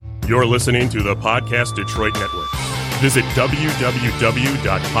You're listening to the Podcast Detroit Network. Visit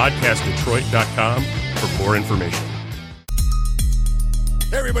www.podcastdetroit.com for more information.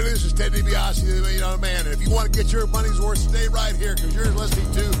 Hey everybody, this is Ted DiBiase, the $1 Million Man, and if you want to get your money's worth, stay right here because you're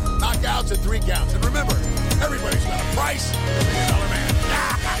listening to Knockouts and 3 Counts. And remember, everybody's got a price for the $1 Million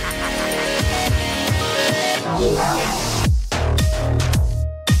Man.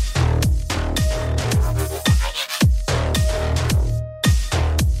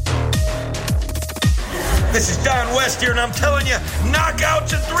 This is Don West here, and I'm telling you,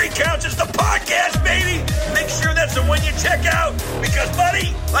 Knockouts and 3 Counts is the podcast, baby! Make sure that's the one you check out, because,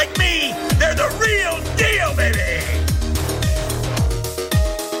 buddy, like me, they're the real deal, baby!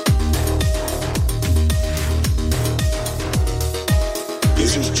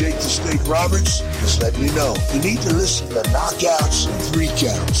 This is Jake the Snake Roberts, just letting you know, you need to listen to Knockouts and 3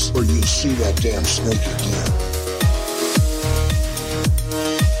 Counts, or you'll see that damn snake again.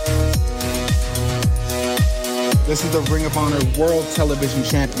 This is the Ring of Honor World Television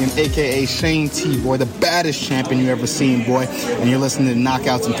Champion, a.k.a. Shane T-Boy, the baddest champion you ever seen, boy. And you're listening to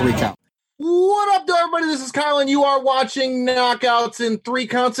Knockouts and 3 Counts. What up, everybody? This is Kyle, and you are watching Knockouts and 3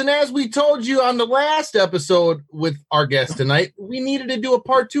 Counts. And as we told you on the last episode with our guest tonight, we needed to do a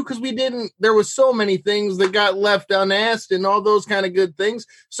part 2 because there was so many things that got left unasked and all those kind of good things.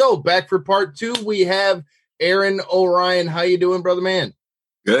 So back for part 2, we have Aaron Orion. How you doing, brother man?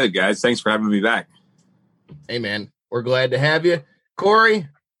 Good, guys. Thanks for having me back. Hey, man, we're glad to have you. Corey,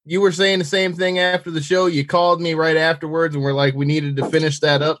 you were saying the same thing after the show. You called me right afterwards, and we're like, we needed to finish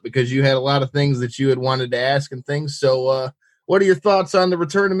that up because you had a lot of things that you had wanted to ask and things. So what are your thoughts on the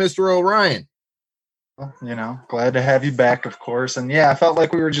return of Mr. Orion? Well, glad to have you back, of course. And, yeah, I felt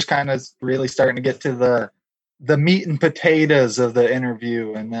like we were just kind of really starting to get to the meat and potatoes of the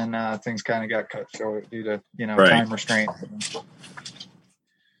interview, and then things kind of got cut short due to, time restraints.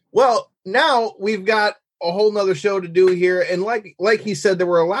 Well, now we've got a whole nother show to do here. And like he said, there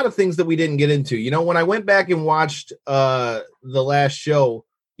were a lot of things that we didn't get into. When I went back and watched the last show,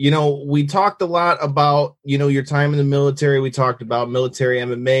 we talked a lot about, your time in the military. We talked about military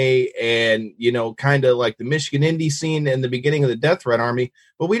MMA and, kind of like the Michigan indie scene and the beginning of the Death Threat Army.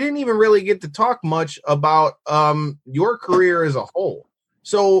 But we didn't even really get to talk much about your career as a whole.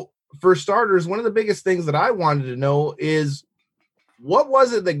 So for starters, one of the biggest things that I wanted to know is, what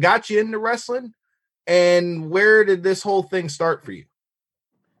was it that got you into wrestling? And where did this whole thing start for you?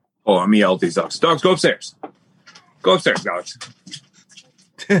 Oh, I'm yelling at these dogs. Dogs, go upstairs. Go upstairs, dogs.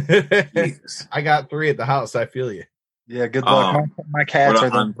 I got 3 at the house. I feel you. Yeah, good luck. My cats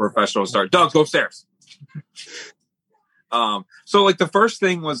are the unprofessional start. Dogs, go upstairs. So like the first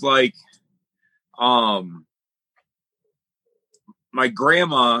thing was like, my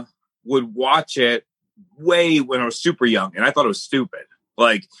grandma would watch it way when I was super young, and I thought it was stupid.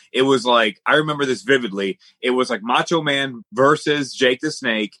 Like, it was like, I remember this vividly. It was like Macho Man versus Jake the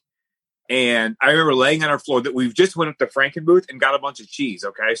Snake. And I remember laying on our floor that we just went up to Frankenbooth and got a bunch of cheese.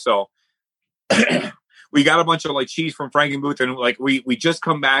 Okay. So we got a bunch of like cheese from Frankenbooth, and like, we just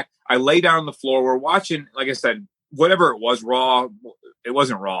come back. I lay down on the floor. We're watching, like I said, whatever it was, Raw. It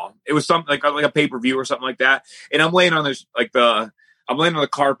wasn't Raw. It was something like a pay-per-view or something like that. And I'm laying on this, I'm laying on the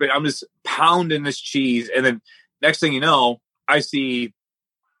carpet. I'm just pounding this cheese. And then next thing you know, I see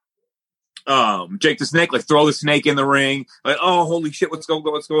Jake the Snake like throw the snake in the ring, like, oh holy shit, what's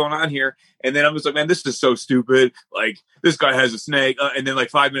going on here? And then I'm just like, man, this is so stupid. Like, this guy has a snake, and then like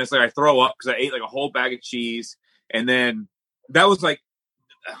 5 minutes later I throw up because I ate like a whole bag of cheese. And then that was like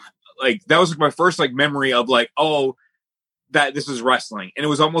that was like my first like memory of like, oh, that this is wrestling. And it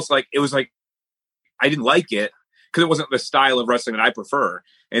was almost like I didn't like it because it wasn't the style of wrestling that I prefer.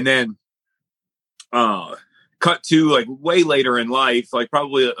 And then cut to like way later in life, like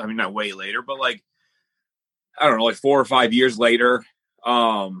probably, I mean, not way later, but like, I don't know, like 4 or 5 years later,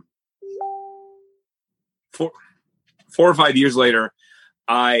 4 or 5 years later,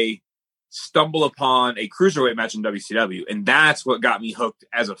 I stumble upon a cruiserweight match in WCW. And that's what got me hooked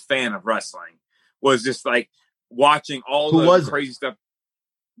as a fan of wrestling, was just like watching all the crazy stuff.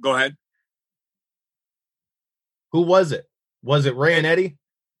 Go ahead. Who was it? Was it Ray and Eddie?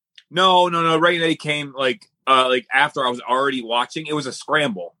 No. Ray and Eddie came like after I was already watching. It was a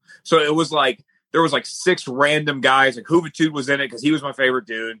scramble. So it was like, there was like 6 random guys. Like Hoovitude was in it because he was my favorite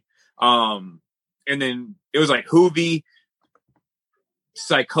dude. And then it was like Hoovy,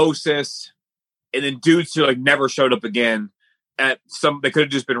 Psychosis, and then dudes who like never showed up again. They could have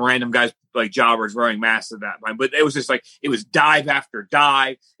just been random guys like jobbers wearing masks at that time. But it was just like, it was dive after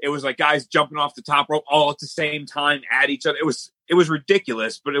dive. It was like guys jumping off the top rope all at the same time at each other. It was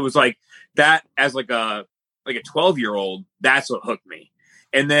ridiculous, but it was like that as like a 12-year-old, that's what hooked me.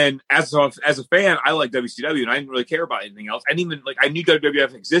 And then as a fan, I like WCW and I didn't really care about anything else. I didn't even I knew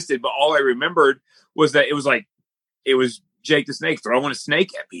WWF existed, but all I remembered was that it was Jake the Snake throwing a snake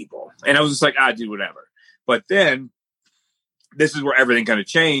at people. And I was just like, dude, whatever. But then this is where everything kind of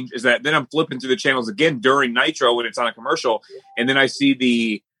changed, is that then I'm flipping through the channels again during Nitro when it's on a commercial. And then I see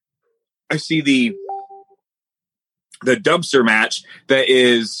the dumpster match that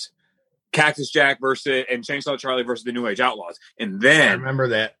is Cactus Jack and Chainsaw Charlie versus the New Age Outlaws. And then I remember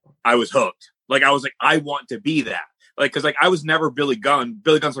that. I was hooked. Like, I was like, I want to be that. Like, cause like I was never Billy Gunn.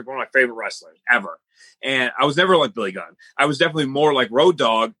 Billy Gunn's like one of my favorite wrestlers ever. And I was never like Billy Gunn. I was definitely more like Road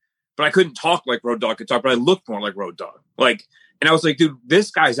Dogg, but I couldn't talk like Road Dogg could talk, but I looked more like Road Dogg. Like, and I was like, dude,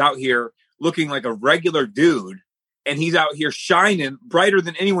 this guy's out here looking like a regular dude. And he's out here shining brighter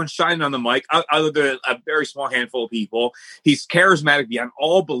than anyone shining on the mic, other than a very small handful of people. He's charismatic beyond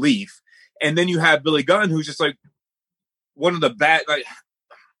all belief. And then you have Billy Gunn, who's just like one of the best. Like,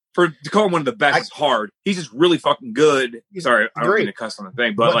 to call him one of the best is hard. He's just really fucking good. Sorry, I don't mean to cuss on the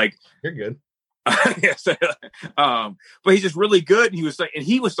thing, but like, you're good. Yes. But he's just really good. And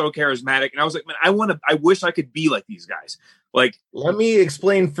he was so charismatic. And I was like, man, I wish I could be like these guys. Like, let me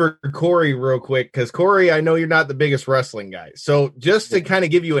explain for Corey real quick, because Corey, I know you're not the biggest wrestling guy. So just to kind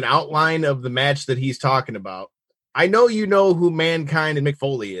of give you an outline of the match that he's talking about, I know you know who Mankind and Mick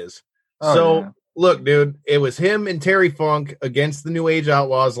Foley is. Look, dude, it was him and Terry Funk against the New Age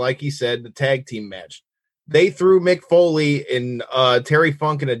Outlaws, like he said, the tag team match. They threw Mick Foley and Terry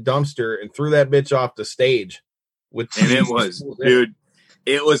Funk in a dumpster and threw that bitch off the stage. It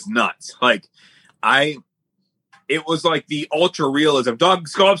was nuts. Like, it was like the ultra realism.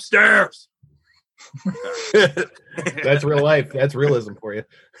 Dogs, go upstairs. That's real life. That's realism for you.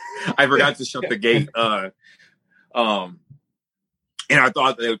 I forgot to shut the gate. And I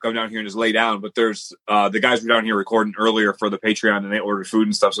thought they would come down here and just lay down, but there's the guys were down here recording earlier for the Patreon, and they ordered food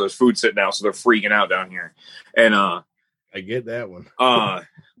and stuff. So there's food sitting out, so they're freaking out down here. And I get that one.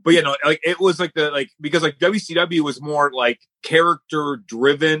 But you know, like it was like because like WCW was more like character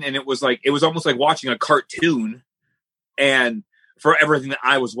driven, and it was almost like watching a cartoon. And for everything that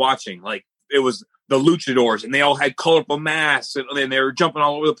I was watching, like it was the luchadors, and they all had colorful masks, and they were jumping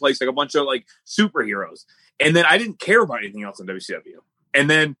all over the place like a bunch of like superheroes. And then I didn't care about anything else in WCW. And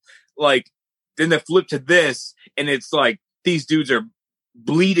then they flip to this, and it's like these dudes are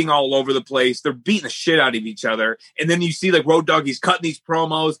bleeding all over the place. They're beating the shit out of each other. And then you see like Road Dogg, he's cutting these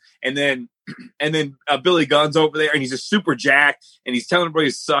promos, and then Billy Gunn's over there, and he's just super jacked, and he's telling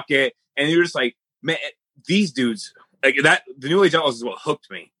everybody to suck it. And you're just like, man, these dudes like that. The New Age Outlaws is what hooked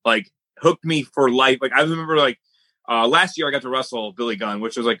me for life. Like I remember last year I got to wrestle Billy Gunn,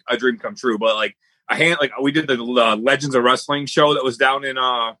 which was like a dream come true. But we did the Legends of Wrestling show that was down in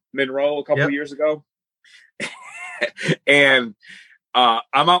Monroe a couple of years ago. And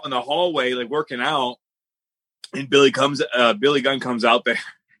I'm out in the hallway, like working out, and Billy Gunn comes out there,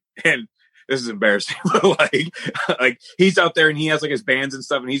 and this is embarrassing. like he's out there and he has like his bands and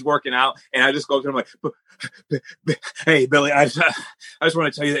stuff, and he's working out, and I just go up to him like, hey Billy, I just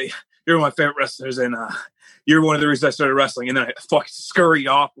want to tell you that you're one of my favorite wrestlers, and you're one of the reasons I started wrestling. And then I fucking scurried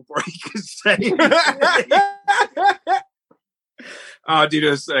off before he could say anything. Dude, it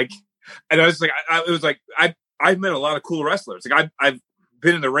was like, and I was like, it was like, I've met a lot of cool wrestlers. Like I've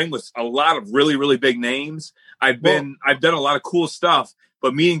been in the ring with a lot of really, really big names. I've done a lot of cool stuff,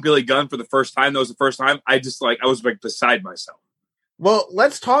 but meeting Billy Gunn for the first time, that was the first time I was like beside myself. Well,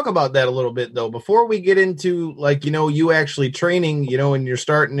 let's talk about that a little bit, though, before we get into, like, you know, you actually training, you know, and you're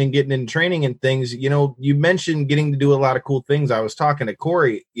starting and getting in training and things. You know, you mentioned getting to do a lot of cool things. I was talking to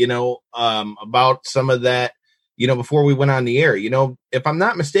Corey, you know, about some of that, you know, before we went on the air. You know, if I'm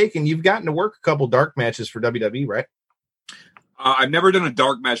not mistaken, you've gotten to work a couple dark matches for WWE, right? I've never done a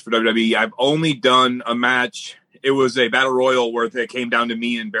dark match for WWE. I've only done a match. It was a battle royal where it came down to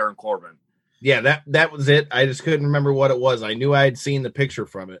me and Baron Corbin. Yeah, that was it. I just couldn't remember what it was. I knew I had seen the picture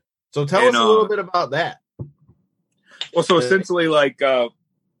from it. So tell us a little bit about that. Well, so essentially, like,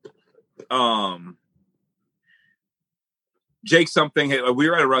 Jake something. We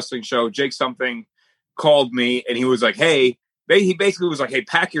were at a wrestling show. Jake something called me, and he was like, "Hey," he basically was like, "Hey,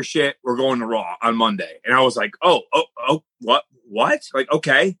 pack your shit. We're going to Raw on Monday." And I was like, "Oh, what? Like,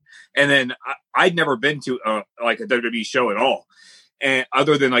 okay." And then I'd never been to like a WWE show at all. And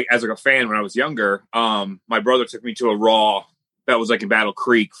other than like as like a fan when I was younger, my brother took me to a Raw that was like in Battle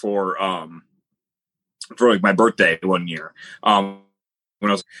Creek for like my birthday one year. When I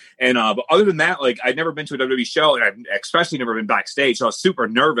was but other than that, like I'd never been to a WWE show, and I've especially never been backstage. So I was super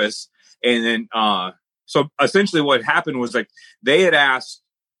nervous. And then so essentially what happened was like they had asked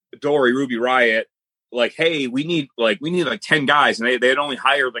Dory Ruby Riott like, hey, we need like 10 guys, and they had only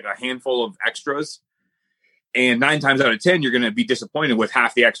hired like a handful of extras. And 9 times out of 10, you're going to be disappointed with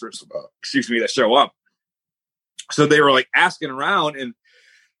half the extras, that show up. So they were like asking around, and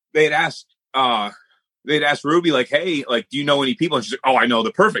they'd asked Ruby, like, hey, like, do you know any people? And she's like, oh, I know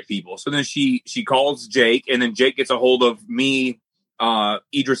the perfect people. So then she calls Jake, and then Jake gets a hold of me,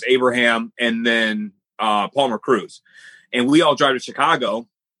 Idris Abraham, and then Palmer Cruz. And we all drive to Chicago.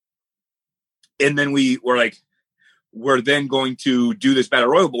 And then we're then going to do this battle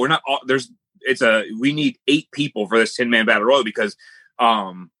royal, but we're not all, we need 8 people for this 10-man battle royal, because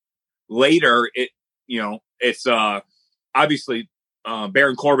later it's obviously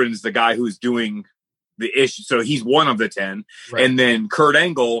Baron Corbin is the guy who's doing the issue. So he's one of the 10. Right. And then Kurt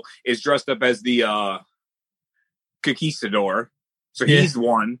Angle is dressed up as the conquistador. So he's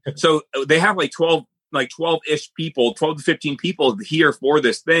one. So they have like 12-ish people, 12 to 15 people here for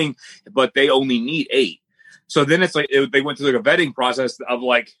this thing, but they only need 8. So then it's like they went through like a vetting process of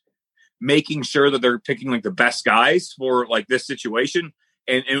like making sure that they're picking like the best guys for like this situation.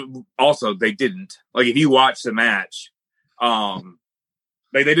 And also they didn't. Like if you watch the match,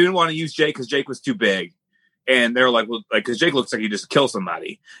 they didn't want to use Jake because Jake was too big. And they're like, well, like, because Jake looks like he just killed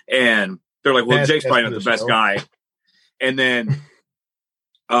somebody. And they're like, well, Jake's probably not the best guy. And then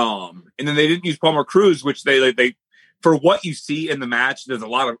they didn't use Palmer Cruz, which they for what you see in the match, there's a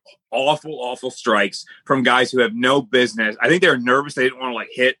lot of awful strikes from guys who have no business. I think they were nervous. They didn't want to like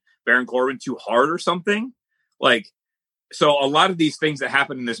hit Baron Corbin too hard or something. Like, so a lot of these things that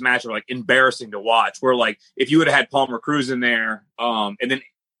happened in this match are like embarrassing to watch. Where like if you would have had Palmer Cruz in there, and then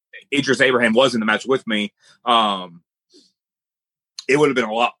Idris Abraham was in the match with me, it would have been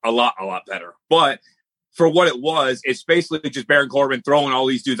a lot better. But for what it was, it's basically just Baron Corbin throwing all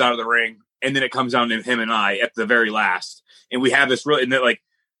these dudes out of the ring, and then it comes down to him and I at the very last. And we have this really, and like,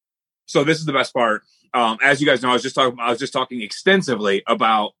 so this is the best part. As you guys know, I was just talking extensively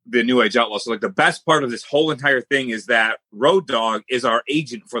about the New Age Outlaws. So like the best part of this whole entire thing is that Road Dogg is our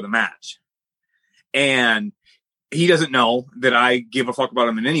agent for the match. And he doesn't know that I give a fuck about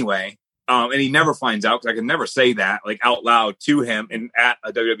him in any way. And he never finds out, because I can never say that like out loud to him and at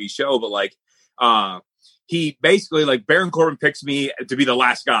a WWE show. But like, he basically, like, Baron Corbin picks me to be the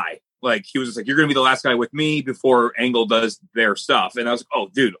last guy. Like, he was just like, you're going to be the last guy with me before Angle does their stuff. And I was like, oh,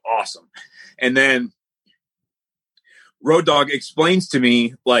 dude, awesome. And then Road Dogg explains to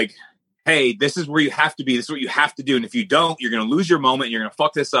me, like, hey, this is where you have to be. This is what you have to do. And if you don't, you're going to lose your moment. And you're going to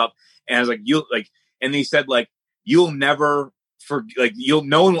fuck this up. And I was like, and he said, like, no one will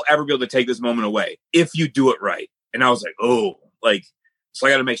ever be able to take this moment away if you do it right. And I was like, oh, like, so I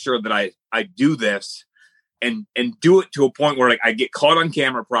got to make sure that I do this. And do it to a point where like I get caught on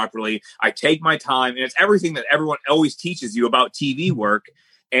camera properly. I take my time, and it's everything that everyone always teaches you about TV work.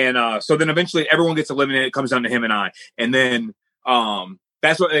 And so then eventually everyone gets eliminated. It comes down to him and I. And then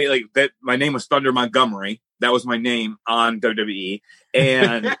that's what that. My name was Thunder Montgomery. That was my name on WWE.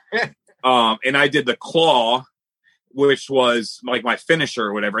 And and I did the claw, which was like my finisher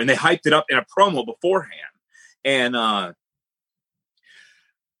or whatever. And they hyped it up in a promo beforehand. And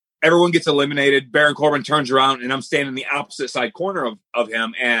everyone gets eliminated. Baron Corbin turns around, and I'm standing in the opposite side corner of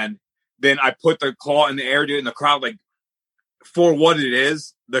him. And then I put the claw in the air, dude, and the crowd, like, for what it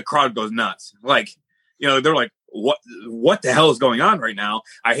is, the crowd goes nuts. Like, they're like, what the hell is going on right now?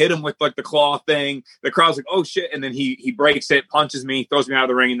 I hit him with like the claw thing. The crowd's like, oh shit. And then he breaks it, punches me, throws me out of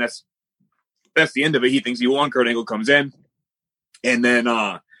the ring. And that's the end of it. He thinks he won. Kurt Angle comes in, and then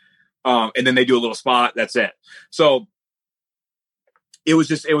they do a little spot. That's it. So, it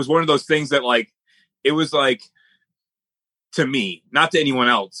was one of those things that like, it was like, to me, not to anyone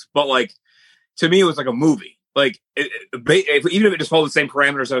else, but like, to me, it was like a movie. Like, even if it just followed the same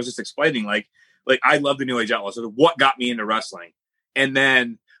parameters I was just explaining, like I love the New Age Outlaws. So what got me into wrestling? And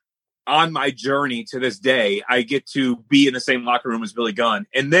then on my journey to this day, I get to be in the same locker room as Billy Gunn.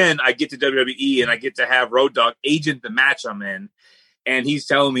 And then I get to WWE, and I get to have Road Dogg agent the match I'm in. And he's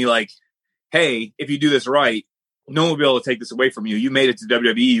telling me like, hey, if you do this right, no one will be able to take this away from you. You made it to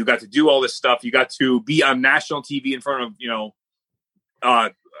WWE. You got to do all this stuff. You got to be on national TV in front of,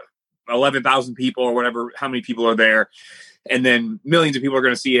 11,000 people or whatever, how many people are there. And then millions of people are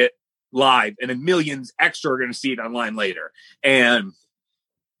going to see it live. And then millions extra are going to see it online later. And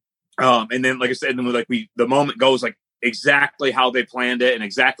then, like I said, the moment goes like exactly how they planned it and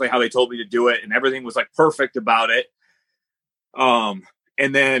exactly how they told me to do it. And everything was like perfect about it. And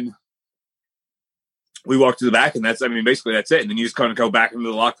then we walked to the back, and basically that's it. And then you just kind of go back into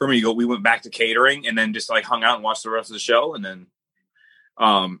the locker room, and we went back to catering, and then just like hung out and watched the rest of the show. And then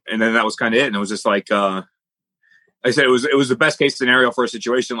that was kind of it. And it was just like, I said, it was the best case scenario for a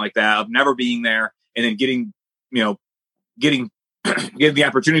situation like that, of never being there and then getting getting the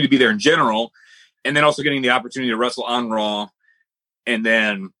opportunity to be there in general, and then also getting the opportunity to wrestle on Raw, and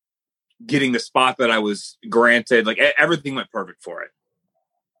then getting the spot that I was granted. Like everything went perfect for it.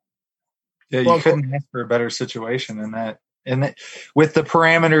 Yeah, you couldn't ask for a better situation in that. And with the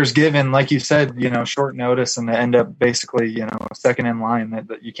parameters given, like you said, short notice, and to end up basically, second in line,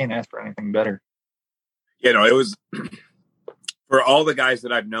 that you can't ask for anything better. It was for all the guys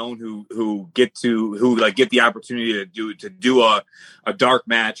that I've known who get the opportunity to do a dark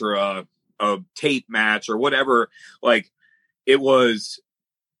match or a tape match or whatever. Like it was,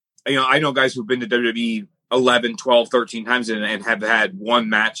 I know guys who've been to WWE 11, 12, 13 times and have had one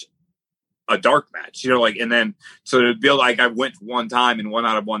match, a dark match, and then so to feel like I went one time and 1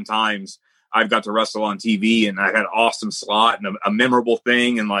 out of 1 times I've got to wrestle on TV and I had an awesome slot and a memorable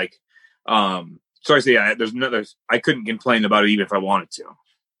thing. And so I say, I couldn't complain about it even if I wanted to.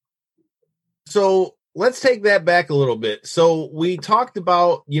 So let's take that back a little bit. So we talked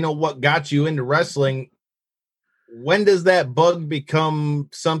about, what got you into wrestling. When does that bug become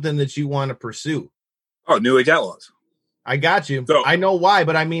something that you want to pursue? Oh, New Age Outlaws. I got you. So, I know why,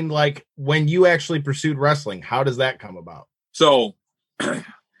 but I mean, like when you actually pursued wrestling, how does that come about? So,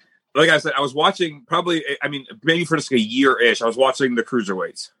 like I said, I was watching maybe for just a year-ish, I was watching the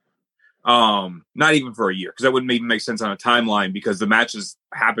Cruiserweights. Not even for a year, because that wouldn't even make sense on a timeline because the matches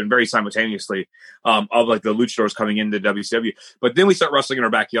happen very simultaneously of like the luchadors coming into WCW. But then we start wrestling in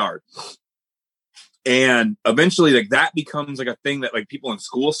our backyard. And eventually like that becomes like a thing that like people in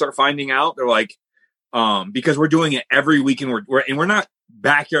school start finding out. They're like, because we're doing it every week and we're not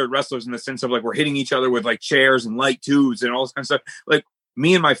backyard wrestlers in the sense of like we're hitting each other with like chairs and light tubes and all this kind of stuff. Like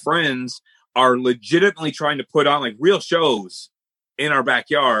me and my friends are legitimately trying to put on like real shows in our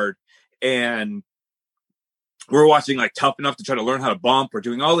backyard, and we're watching like Tough Enough to try to learn how to bump. We're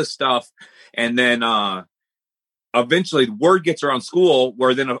doing all this stuff, and then eventually the word gets around school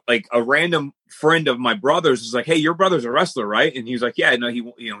where then a random friend of my brother's is like, "Hey, your brother's a wrestler, right?" And he's like, "Yeah, no,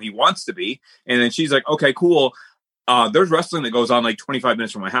 he wants to be." And then she's like, "Okay, cool. There's wrestling that goes on like 25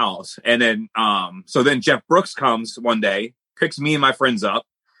 minutes from my house." And then so then Jeff Brooks comes one day, picks me and my friends up.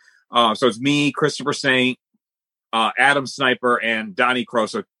 So it's me, Christopher Saint, Adam Sniper, and Donnie Crow.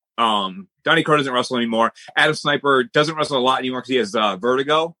 So Donnie Crow doesn't wrestle anymore. Adam Sniper doesn't wrestle a lot anymore because he has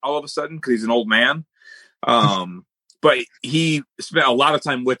vertigo all of a sudden because he's an old man. But he spent a lot of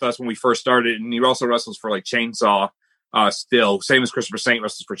time with us when we first started, and he also wrestles for like Chainsaw still, same as Christopher Saint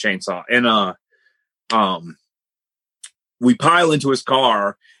wrestles for Chainsaw. And we pile into his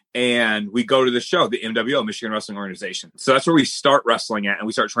car and we go to the show, the MWO, Michigan Wrestling Organization. So that's where we start wrestling at, and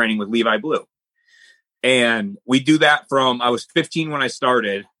we start training with Levi Blue. And we do that from, I was 15 when I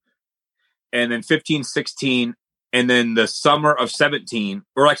started, and then 15, 16, and then the summer of 17,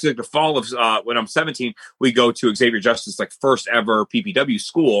 or actually like the fall of when I'm 17, we go to Xavier Justice, like first ever PPW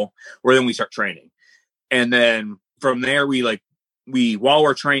school, where then we start training. And then from there, while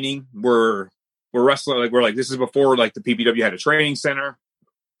we're training, we're wrestling. Like we're like, this is before like the PPW had a training center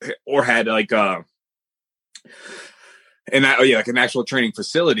or had like like an actual training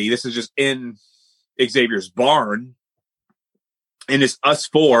facility. This is just in Xavier's barn, and it's us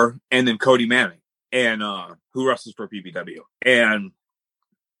four and then Cody Manning, and who wrestles for PPW. And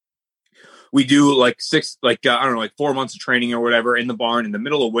we do like 4 months of training or whatever in the barn in the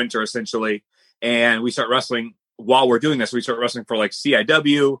middle of winter, essentially. And we start wrestling while we're doing this. We start wrestling for like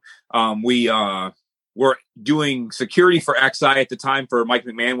CIW. We're doing security for XI at the time for Mike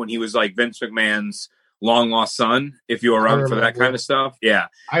McMahon when he was like Vince McMahon's long lost son, if you were around for that kind of stuff. Yeah.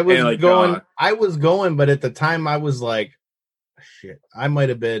 I was going, but at the time I was like, shit, I might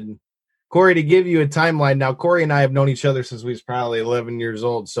have been Corey, to give you a timeline. Now, Corey and I have known each other since we was probably 11 years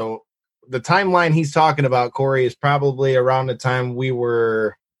old. So the timeline he's talking about, Corey, is probably around the time we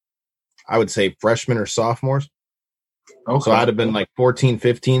were, I would say, freshmen or sophomores. Okay. So I'd have been like 14,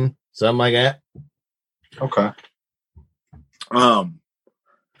 15, something like that. Okay.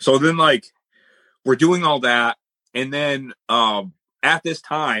 So then like we're doing all that, and then at this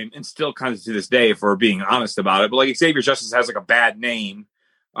time, and still kind of to this day, if we're being honest about it, but like Xavier Justice has like a bad name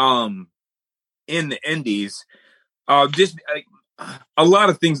in the indies. Just like, a lot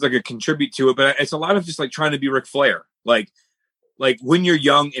of things that could contribute to it, but it's a lot of just like trying to be Ric Flair. Like when you're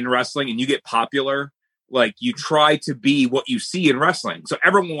young in wrestling and you get popular, like you try to be what you see in wrestling. So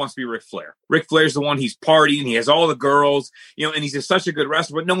everyone wants to be Ric Flair. Ric Flair's the one, he's partying, he has all the girls, and he's just such a good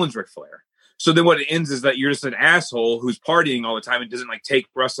wrestler, but no one's Ric Flair. So then what it ends is that you're just an asshole who's partying all the time and doesn't like take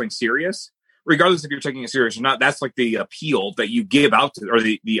wrestling serious, regardless if you're taking it serious or not. That's like the appeal that you give out to, or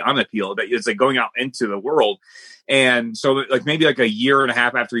the unappeal that is like going out into the world. And so like maybe like a year and a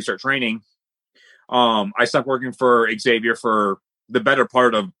half after we start training, I stopped working for Xavier for the better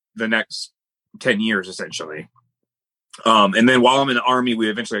part of the next 10 years, essentially. And then while I'm in the Army, we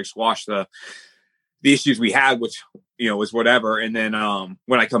eventually squashed the issues we had, which, was whatever. And then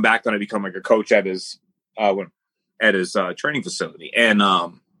when I come back, then I become like a coach at his training facility. And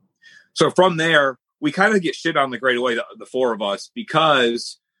so from there, we kind of get shit on like right away, the four of us,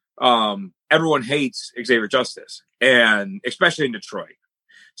 because everyone hates Xavier Justice, and especially in Detroit.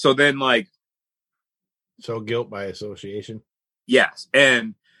 So then so guilt by association. Yes.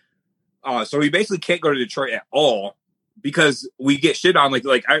 And so we basically can't go to Detroit at all because we get shit on.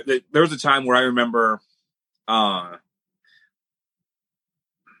 There was a time where I remember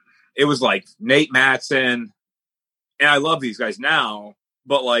it was like Nate Matson, and I love these guys now,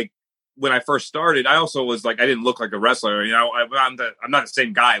 but like when I first started, I also was like, I didn't look like a wrestler. I'm not the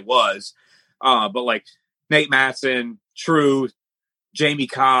same guy I was, but like Nate Matson, Truth, Jamie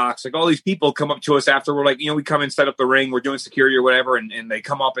Cox, like all these people come up to us after we're like, we come and set up the ring, we're doing security or whatever. And they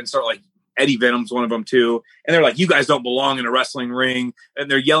come up and start like, Eddie Venom's one of them too. And they're like, you guys don't belong in a wrestling ring.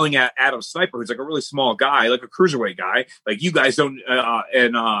 And they're yelling at Adam Sniper, who's like a really small guy, like a cruiserweight guy. Like, you guys don't,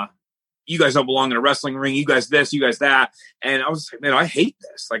 you guys don't belong in a wrestling ring. You guys this, you guys that. And I was like, man, I hate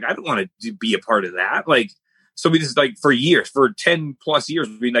this. Like, I don't want to be a part of that. Like, so we just like for 10 plus years,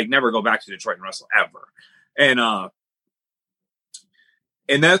 we like never go back to Detroit and wrestle ever. And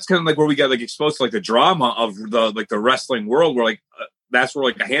that's kind of like where we got like exposed to like the drama of the wrestling world, where like that's where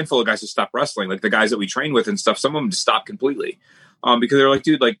like a handful of guys just stopped wrestling, like the guys that we train with and stuff. Some of them just stopped completely because they're like,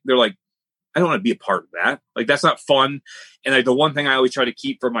 dude, like they're like, I don't want to be a part of that. Like, that's not fun. And like the one thing I always try to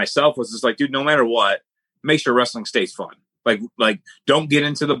keep for myself was just like, dude, no matter what, make sure wrestling stays fun. Like don't get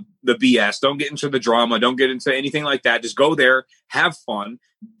into the BS, don't get into the drama, don't get into anything like that. Just go there, have fun,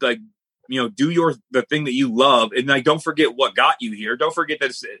 like, do the thing that you love. And like, don't forget what got you here. Don't forget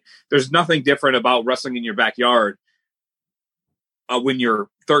that there's nothing different about wrestling in your backyard when you're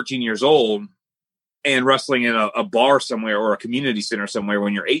 13 years old and wrestling in a bar somewhere or a community center somewhere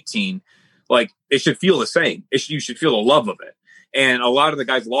when you're 18. Like, it should feel the same. You should feel the love of it. And a lot of the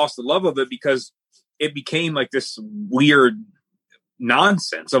guys lost the love of it because it became like this weird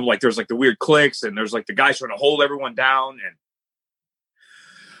nonsense of like, there's like the weird cliques and there's like the guys trying to hold everyone down.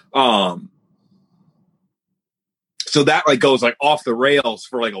 And so that like goes like off the rails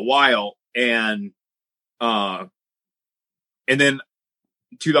for like a while. And then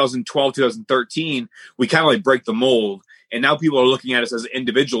 2012, 2013, we kind of like break the mold. And now people are looking at us as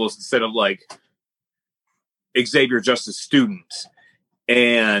individuals instead of like Xavier Justice students.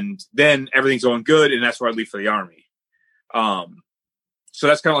 And then everything's going good. And that's where I leave for the Army. So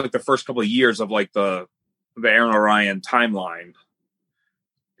that's kind of like the first couple of years of like the Aaron Orion timeline.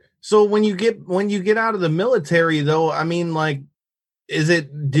 So when you get out of the military though, I mean, like,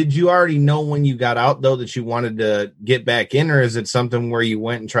 did you already know when you got out though that you wanted to get back in, or is it something where you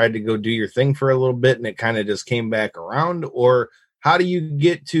went and tried to go do your thing for a little bit and it kind of just came back around? Or how do you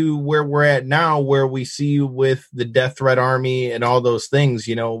get to where we're at now, where we see you with the Death Threat Army and all those things?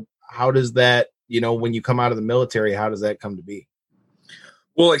 How does that, when you come out of the military, how does that come to be?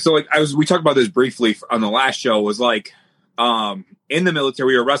 Well, we talked about this briefly on the last show, was like, in the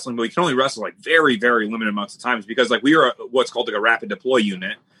military, we were wrestling, but we can only wrestle like very, very limited amounts of times because like we were what's called like a rapid deploy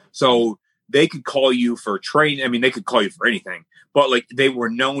unit. So they could call you for training. I mean, they could call you for anything, but like they were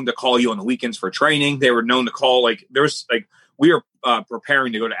known to call you on the weekends for training. They were known to call, like, there's like, we were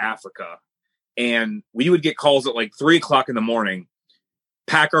preparing to go to Africa, and we would get calls at like 3:00 in the morning,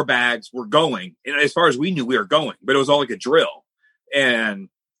 pack our bags, we're going. And as far as we knew, we were going, but it was all like a drill. And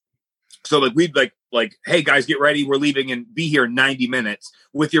so like we'd like, hey guys, get ready, we're leaving, and be here in 90 minutes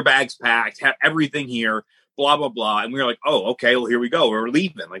with your bags packed, have everything here, blah blah blah. And we were like, oh, okay, well, here we go, we're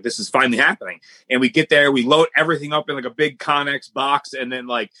leaving, like this is finally happening. And we get there, we load everything up in like a big Connex box, and then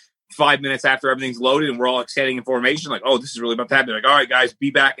like 5 minutes after everything's loaded and we're all standing in formation, like, oh, this is really about to happen. Like, all right guys,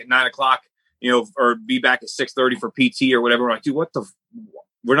 be back at 9:00, or be back at 6:30 for PT or whatever. We're like, dude,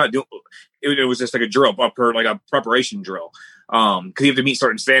 we're not doing it. Was just like a drill, like a preparation drill. Because you have to meet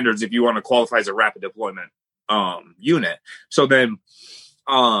certain standards if you want to qualify as a rapid deployment unit. So then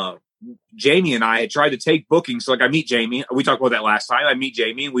Jamie and I had tried to take bookings. So like I meet Jamie. We talked about that last time. I meet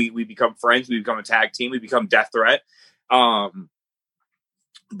Jamie. We become friends. We become a tag team. We become Death Threat. But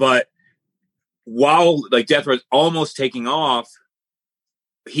while like Death Threat's almost taking off,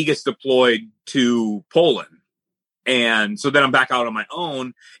 he gets deployed to Poland. And so then I'm back out on my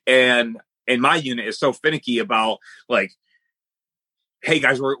own. And my unit is so finicky about like, hey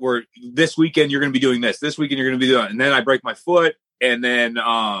guys, we're this weekend you're going to be doing this. This weekend you're going to be doing, and then I break my foot, and then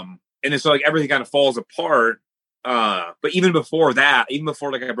so like everything kind of falls apart. but even before that, even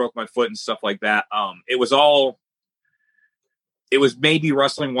before like I broke my foot and stuff like that, it was maybe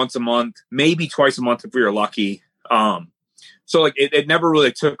wrestling once a month, maybe twice a month if we were lucky. So like it never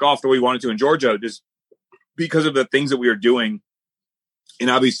really took off the way we wanted to in Georgia, just because of the things that we were doing. And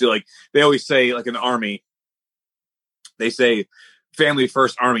obviously, like they always say, like in the Army, they say family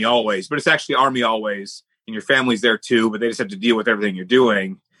first, Army always, but it's actually Army always, and your family's there too, but they just have to deal with everything you're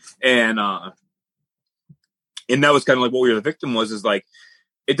doing. And that was kind of like what we were the victim was, is like,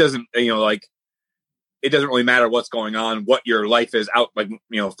 it doesn't, like, it doesn't really matter what's going on, what your life is out, like,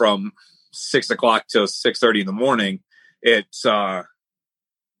 from 6 o'clock till 6:30 in the morning. So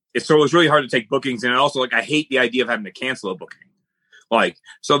it was really hard to take bookings. And also, like, I hate the idea of having to cancel a booking. Like,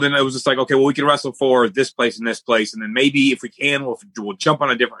 so then it was just like, okay, well, we can wrestle for this place and this place. And then maybe if we can, we'll jump on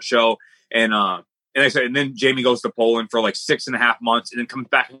a different show. And I said, and then Jamie goes to Poland for like 6.5 months and then comes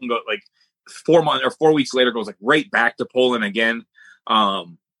back and go like 4 months or 4 weeks later, goes like right back to Poland again. So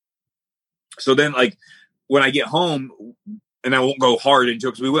then like when I get home, and I won't go hard into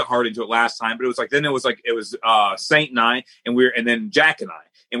it because we went hard into it last time, but it was Saint and I, and then Jack and I.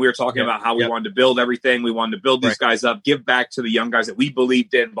 And we were talking about how we wanted to build everything. We wanted to build these guys up, give back to the young guys that we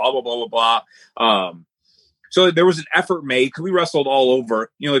believed in, blah, blah, blah, blah, blah. So there was an effort made because we wrestled all over.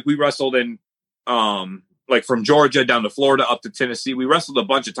 Like we wrestled in, like from Georgia down to Florida up to Tennessee. We wrestled a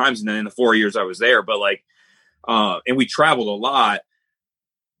bunch of times in the 4 years I was there. But like, and we traveled a lot.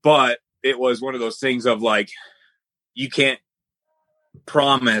 But it was one of those things of like, you can't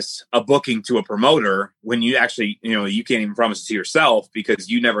promise a booking to a promoter when you actually, you can't even promise it to yourself because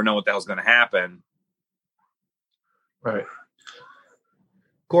you never know what the hell's going to happen. Right.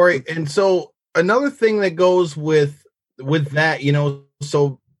 Corey. And so another thing that goes with that,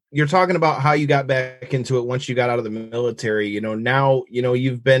 so you're talking about how you got back into it once you got out of the military, now,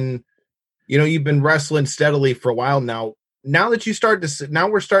 you've been wrestling steadily for a while now. Now that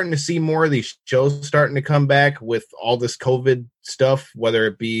we're starting to see more of these shows starting to come back with all this COVID stuff, whether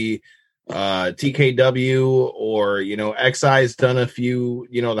it be TKW or, XI's done a few,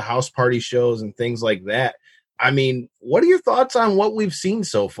 the house party shows and things like that. I mean, what are your thoughts on what we've seen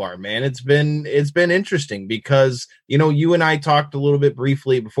so far, man? It's been interesting because, you and I talked a little bit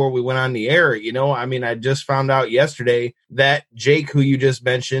briefly before we went on the air, I just found out yesterday that Jake, who you just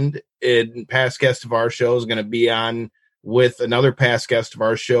mentioned in past guest of our show, is going to be on with another past guest of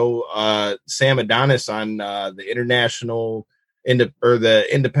our show, Sam Adonis, on the International the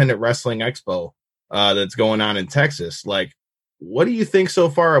Independent Wrestling Expo that's going on in Texas. Like, what do you think so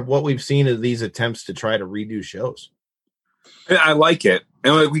far of what we've seen of these attempts to try to redo shows? I like it,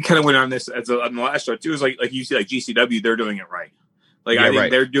 and like we kind of went on this on the last show too. Is like you see, like GCW, they're doing it right. Like I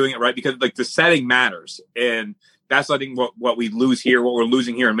think they're doing it right because like the setting matters, and that's I think what we lose here, what we're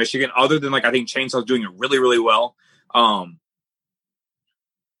losing here in Michigan. Other than like I think Chainsaw's doing it really, really well.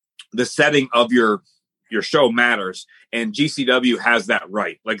 The setting of your show matters, and GCW has that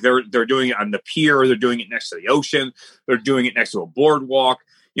right. Like they're doing it on the pier, they're doing it next to the ocean, they're doing it next to a boardwalk.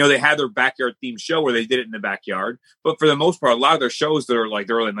 They had their backyard themed show where they did it in the backyard, but for the most part, a lot of their shows that are like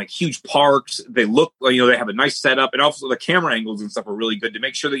they're in like huge parks. They look like they have a nice setup, and also the camera angles and stuff are really good to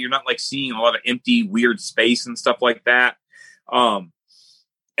make sure that you're not like seeing a lot of empty, weird space and stuff like that. And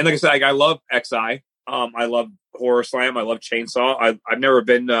like I said, like, I love XI. I love Horror Slam. I love Chainsaw. I've never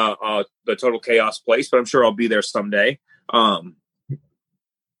been the Total Chaos place, but I'm sure I'll be there someday. But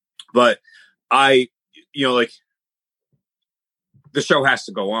I, like the show has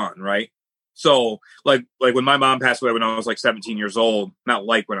to go on, right? So like when my mom passed away when I was like 17 years old, not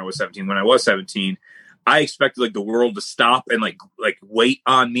like when I was 17, when I was 17, I expected like the world to stop and like wait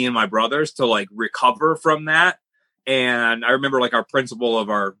on me and my brothers to like recover from that. And I remember like our principal of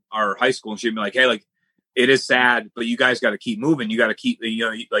our high school, and she'd be like, hey, like, it is sad, but you guys got to keep moving. You got to keep,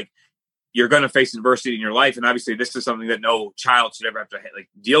 like you're going to face adversity in your life. And obviously this is something that no child should ever have to like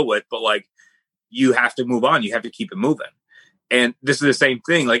deal with, but like you have to move on. You have to keep it moving. And this is the same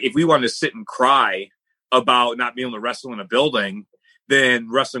thing. Like if we wanted to sit and cry about not being able to wrestle in a building, then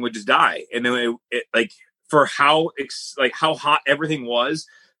wrestling would just die. And then it like for how hot everything was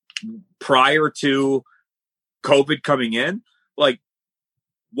prior to COVID coming in, like,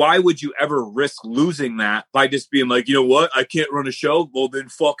 why would you ever risk losing that by just being like, you know what, I can't run a show? Well, then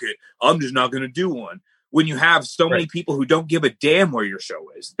fuck it. I'm just not going to do one. When you have so many people who don't give a damn where your show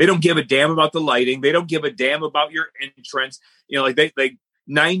is. They don't give a damn about the lighting. They don't give a damn about your entrance. Like they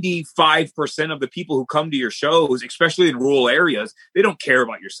 95% of the people who come to your shows, especially in rural areas, they don't care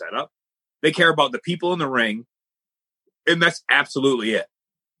about your setup. They care about the people in the ring. And that's absolutely it.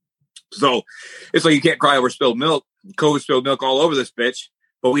 So it's like you can't cry over spilled milk. COVID spilled milk all over this bitch.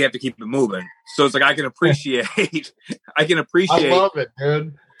 but we have to keep it moving. So it's like I can appreciate I love it,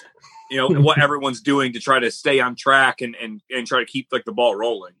 dude. You know, what everyone's doing to try to stay on track and try to keep like the ball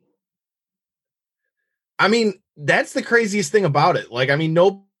rolling. I mean, that's the craziest thing about it. Like, I mean,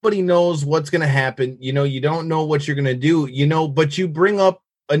 nobody knows what's going to happen. You know, you don't know what you're going to do, you know, but you bring up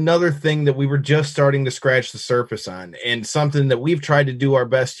another thing that we were just starting to scratch the surface on, and something that we've tried to do our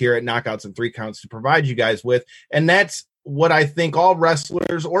best here at Knockouts and Three Counts to provide you guys with. And that's what I think all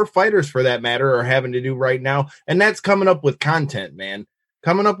wrestlers or fighters for that matter are having to do right now. And that's coming up with content, man.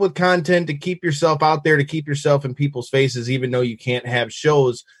 Coming up with content to keep yourself out there, to keep yourself in people's faces, even though you can't have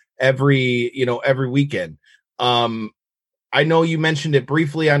shows every weekend. I know you mentioned it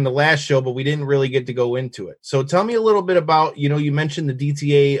briefly on the last show, but we didn't really get to go into it. So tell me a little bit about, you know, you mentioned the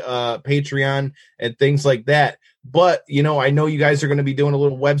DTA Patreon and things like that. But, you know, I know you guys are going to be doing a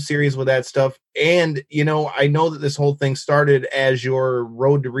little web series with that stuff. And, you know, I know that this whole thing started as your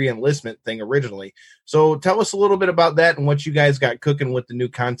road to re-enlistment thing originally. So tell us a little bit about that and what you guys got cooking with the new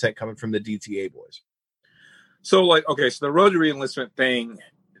content coming from the DTA boys. So, like, okay, so the road to re-enlistment thing,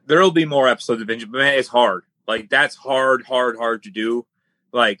 there'll be more episodes eventually, but man, it's hard. Like, that's hard to do.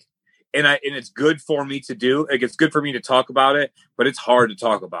 Like, and it's good for me to do. Like, it's good for me to talk about it, but it's hard to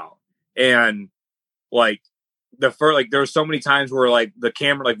talk about. And like, there were so many times where like the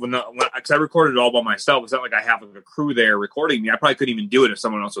camera, like because I recorded it all by myself. It's not like I have like a crew there recording me. I probably couldn't even do it if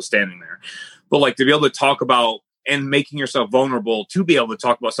someone else was standing there. But like, to be able to talk about and making yourself vulnerable to be able to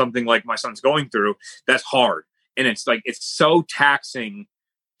talk about something like my son's going through, that's hard. And it's like, it's so taxing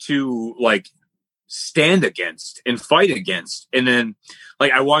to like stand against and fight against. And then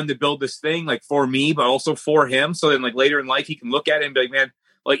like, I wanted to build this thing like for me, but also for him. So then like later in life, he can look at it and be like, man,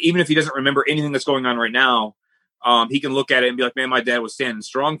 like, even if he doesn't remember anything that's going on right now, he can look at it and be like, man, my dad was standing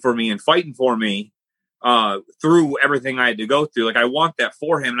strong for me and fighting for me through everything I had to go through. Like, I want that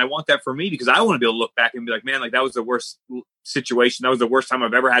for him, and I want that for me, because I want to be able to look back and be like, man, like, that was the worst situation. That was the worst time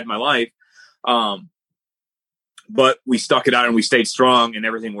I've ever had in my life. But we stuck it out and we stayed strong and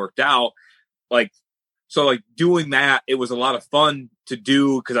everything worked out. Like, so like doing that, it was a lot of fun to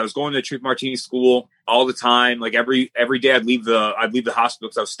do, because I was going to Truth Martini school all the time. Like every day I'd leave the hospital,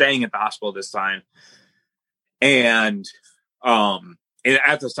 because I was staying at the hospital this time. And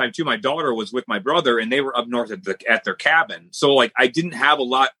at this time too, my daughter was with my brother, and they were up north at their cabin. So like, I didn't have a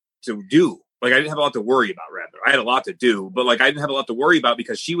lot to do. Like, I didn't have a lot to worry about, rather. I had a lot to do, but like, I didn't have a lot to worry about,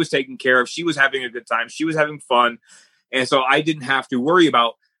 because she was taken care of. She was having a good time. She was having fun. And so I didn't have to worry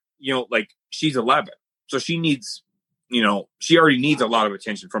about, you know, like, she's 11. So she needs, you know, she already needs a lot of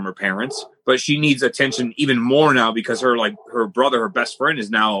attention from her parents, but she needs attention even more now, because her brother, her best friend,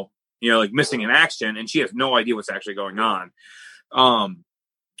 is now, you know, like, missing in action, and she has no idea what's actually going on.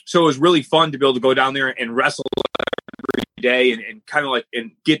 So it was really fun to be able to go down there and wrestle every day and kind of like,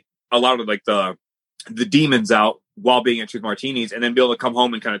 and get a lot of like the demons out while being at Truth Martinis, and then be able to come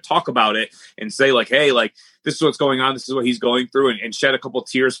home and kind of talk about it and say like, hey, like, this is what's going on. This is what he's going through, and shed a couple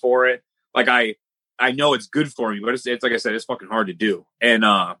tears for it. Like, I know it's good for me, but it's like I said, it's fucking hard to do. And,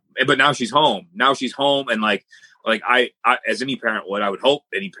 but now she's home. And like I, as any parent would, I would hope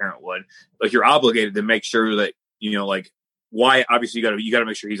any parent would, like, you're obligated to make sure that, you know, like, why, obviously you gotta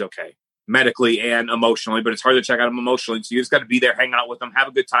make sure he's okay medically and emotionally, but it's hard to check out him emotionally. So you just got to be there, hang out with him, have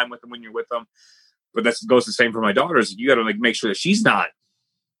a good time with him when you're with them. But that goes the same for my daughters. You got to like make sure that she's not,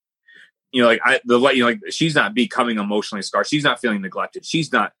 you know, like she's not becoming emotionally scarred. She's not feeling neglected.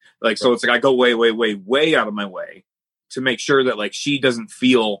 She's not like, so it's like, I go way, way, way, way out of my way to make sure that like, she doesn't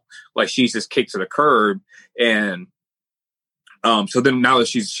feel like she's just kicked to the curb. And, so then now that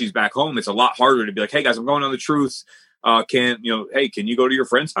she's back home, it's a lot harder to be like, hey guys, I'm going on the Truth. Can you go to your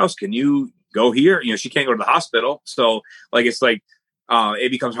friend's house? Can you go here? You know, she can't go to the hospital. So like, it's like,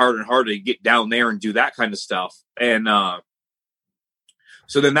 it becomes harder and harder to get down there and do that kind of stuff. And,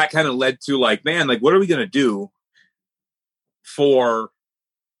 so then that kind of led to like, man, like, what are we going to do for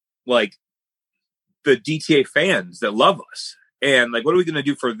like the DTA fans that love us? And like, what are we going to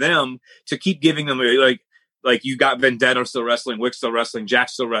do for them to keep giving them like you got Vendetta still wrestling, Wick still wrestling, Jack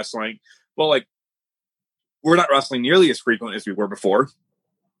still wrestling. Well, like, we're not wrestling nearly as frequently as we were before.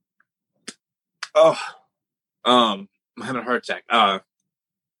 I'm having a heart attack.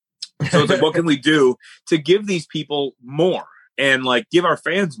 So it's like, what can we do to give these people more and like give our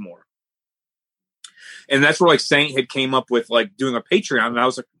fans more? And that's where like Saint had came up with like doing a Patreon. And I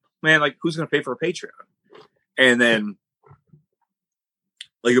was like, man, like, who's going to pay for a Patreon? And then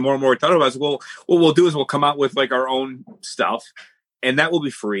like the more and more we thought about it, I was like, well, what we'll do is we'll come out with like our own stuff, and that will be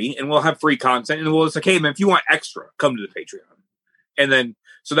free, and we'll have free content. And we'll just like, hey man, if you want extra, come to the Patreon. And then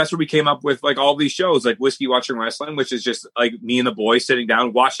So that's where we came up with like all these shows, like Whiskey Watching Wrestling, which is just like me and the boys sitting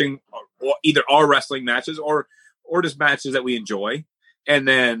down watching either our wrestling matches or just matches that we enjoy, and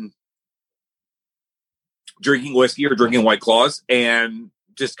then drinking whiskey or drinking White Claws and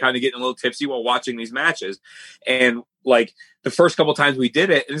just kind of getting a little tipsy while watching these matches. And like the first couple times we did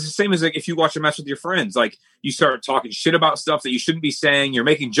it, and it's the same as like if you watch a match with your friends, like you start talking shit about stuff that you shouldn't be saying. You're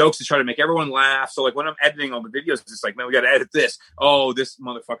making jokes to try to make everyone laugh. So like when I'm editing all the videos, it's like, man, we got to edit this. Oh, this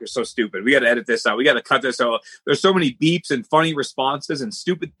motherfucker's so stupid. We got to edit this out. We got to cut this out. There's so many beeps and funny responses and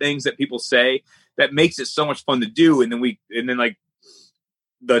stupid things that people say that makes it so much fun to do. And then like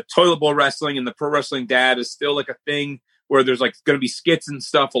the toilet bowl wrestling and the pro wrestling dad is still like a thing where there's like going to be skits and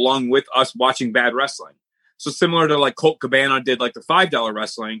stuff along with us watching bad wrestling. So similar to like Colt Cabana did like the $5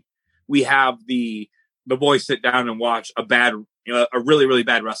 wrestling, we have the boys sit down and watch a really, really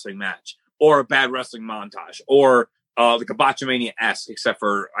bad wrestling match or a bad wrestling montage or like a Botchamania-esque, except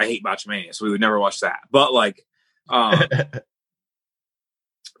for I hate Botchamania, so we would never watch that. But like, so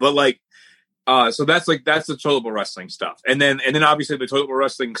that's the toilet bowl wrestling stuff, and then obviously the toilet bowl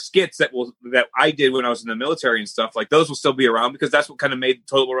wrestling skits that I did when I was in the military and stuff, like those will still be around because that's what kind of made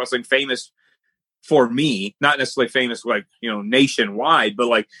toilet bowl wrestling famous for me. Not necessarily famous like nationwide, but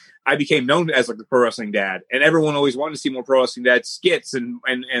like I became known as like the pro wrestling dad, and everyone always wanted to see more pro wrestling dad skits and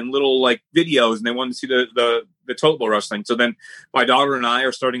little like videos, and they wanted to see the toilet bowl wrestling. So then my daughter and I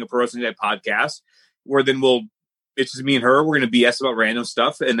are starting a pro wrestling dad podcast where then it's just me and her. We're going to BS about random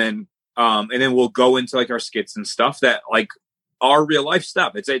stuff, and then we'll go into like our skits and stuff that like are real life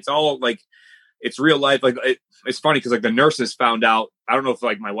stuff. It's all like it's real life. Like it's funny because like the nurses found out. I don't know if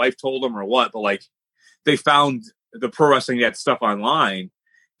like my wife told them or what, but like they found the pro wrestling dad stuff online.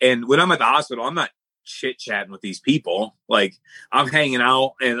 And when I'm at the hospital, I'm not chit chatting with these people. Like I'm hanging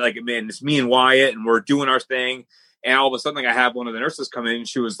out and like, man, it's me and Wyatt and we're doing our thing. And all of a sudden, like I have one of the nurses come in and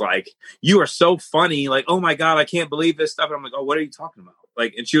she was like, "You are so funny. Like, oh my God, I can't believe this stuff." And I'm like, "Oh, what are you talking about?"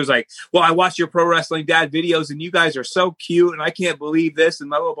 Like, and she was like, "Well, I watch your pro wrestling dad videos and you guys are so cute and I can't believe this and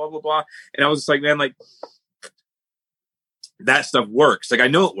blah, blah, blah, blah, blah." And I was just like, man, like that stuff works. Like, I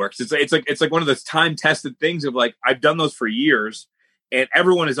know it works. It's like one of those time tested things of like, I've done those for years and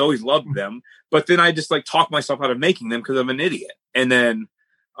everyone has always loved them. But then I just like talk myself out of making them because I'm an idiot. And then,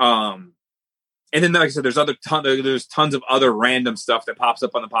 like I said, there's tons of other random stuff that pops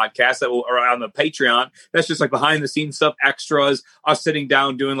up on the podcast or on the Patreon. That's just like behind the scenes stuff, extras, us sitting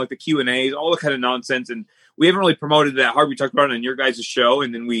down doing like the Q&As, all the kind of nonsense. And we haven't really promoted that hard. We talked about it on your guys' show,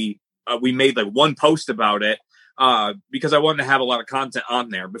 and then we made like one post about it because I wanted to have a lot of content on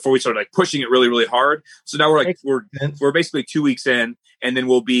there before we started like pushing it really, really hard. So now we're basically 2 weeks in, and then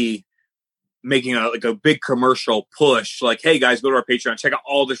we'll be making a big commercial push. Like, hey guys, go to our Patreon, check out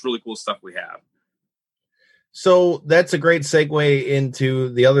all this really cool stuff we have. So that's a great segue into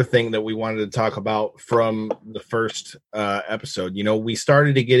the other thing that we wanted to talk about from the first episode. We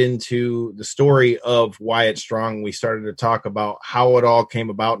started to get into the story of Wyatt Strong. We started to talk about how it all came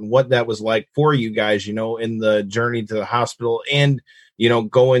about and what that was like for you guys, in the journey to the hospital and,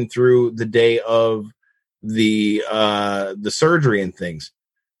 going through the day of the surgery and things.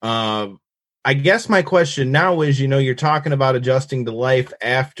 I guess my question now is, you're talking about adjusting to life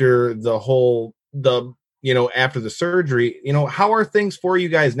after after the surgery, how are things for you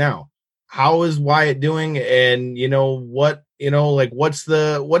guys now? How is Wyatt doing? And what's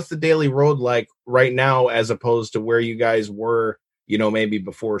the daily road like right now, as opposed to where you guys were, maybe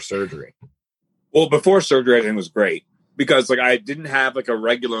before surgery? Well, before surgery, everything was great because like I didn't have like a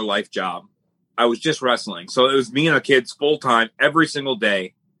regular life job. I was just wrestling. So it was me and the kids full time every single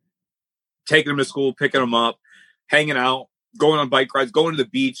day, taking them to school, picking them up, hanging out, going on bike rides, going to the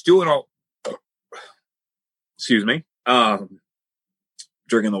beach, doing all, excuse me,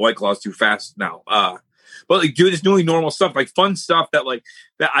 drinking the White Claws too fast now. But like doing normal stuff, like fun stuff that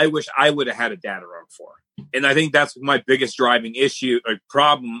I wish I would have had a dad around for. And I think that's my biggest driving issue or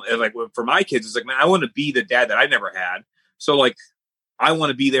problem. Like for my kids, is like, man, I want to be the dad that I never had. So like, I want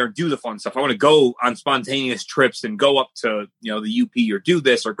to be there and do the fun stuff. I want to go on spontaneous trips and go up to, the UP or do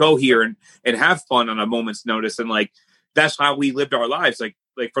this or go here and have fun on a moment's notice. And like, that's how we lived our lives.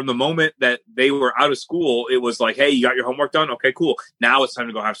 Like from the moment that they were out of school, it was like, hey, you got your homework done? Okay, cool. Now it's time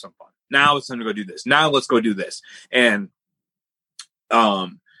to go have some fun. Now it's time to go do this. Now let's go do this. And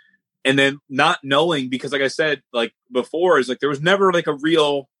then not knowing, because like I said, like before, is like, there was never like a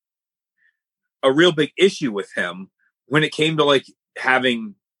real big issue with him when it came to like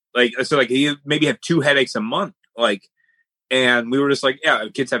having like, so like he maybe have 2 headaches a month. Like, and we were just like, yeah,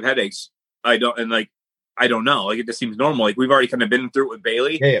 kids have headaches. I don't know. Like, it just seems normal. Like, we've already kind of been through it with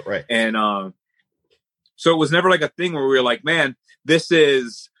Bailey. Yeah, right. And So it was never like a thing where we were like, man, this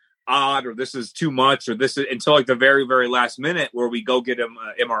is odd, or this is too much, or this is, until like the very, very last minute where we go get him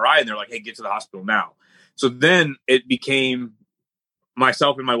an MRI and they're like, hey, get to the hospital now. So then it became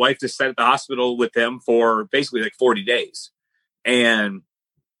myself and my wife just sat at the hospital with him for basically like 40 days. And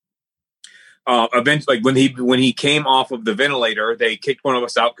eventually, like when he came off of the ventilator, they kicked one of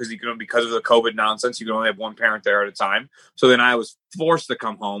us out because because of the COVID nonsense, you could only have one parent there at a time. So then I was forced to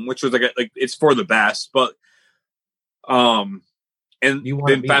come home, which was like it's for the best. But and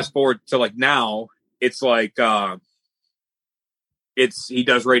then fast forward to like now, it's like he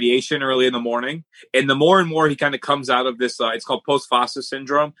does radiation early in the morning, and the more and more he kind of comes out of this, it's called post-phasis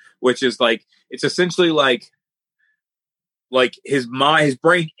syndrome, which is like it's essentially like his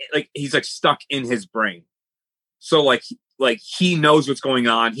brain, like he's like stuck in his brain. So like he knows what's going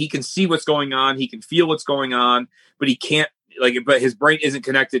on. He can see what's going on. He can feel what's going on, but he can't but his brain isn't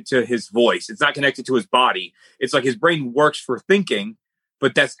connected to his voice. It's not connected to his body. It's like his brain works for thinking,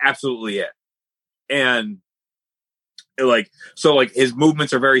 but that's absolutely it. And so his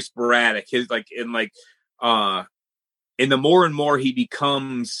movements are very sporadic. And the more and more he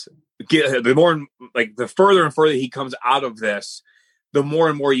becomes, the further and further he comes out of this, the more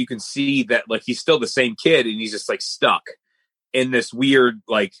and more you can see that like he's still the same kid, and he's just like stuck in this weird,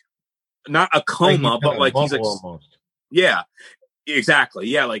 like not a coma, but like he's like almost. Yeah, exactly.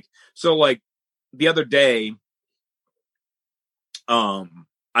 Yeah, like so like the other day,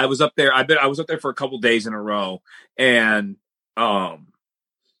 I was up there. I was up there for a couple days in a row, and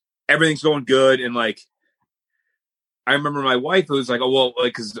everything's going good, and like. I remember my wife was like, oh, well,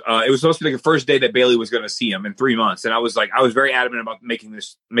 like, cause, it was supposed to be like the first day that Bailey was going to see him in 3 months. And I was very adamant about making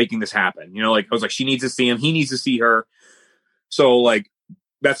this happen. You know, like I was like, she needs to see him. He needs to see her. So like,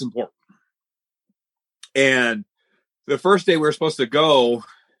 that's important. And the first day we were supposed to go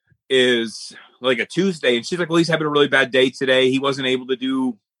is like a Tuesday. And she's like, well, he's having a really bad day today. He wasn't able to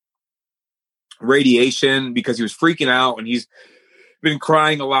do radiation because he was freaking out, and he's been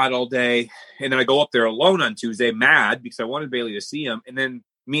crying a lot all day. And then I go up there alone on Tuesday, mad because I wanted Bailey to see him. And then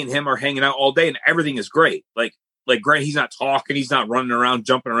me and him are hanging out all day, and everything is great. Like Grant, he's not talking, he's not running around,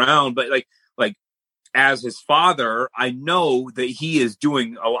 jumping around, but like as his father, I know that he is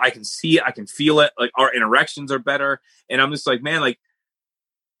doing. Oh, I can see it, I can feel it. Like our interactions are better, and I'm just like, man, like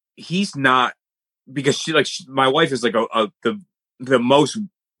he's not, because my wife is like the most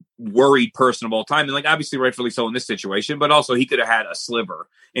worried person of all time, and like obviously rightfully so in this situation, but also he could have had a sliver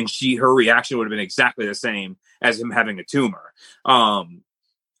and her reaction would have been exactly the same as him having a tumor.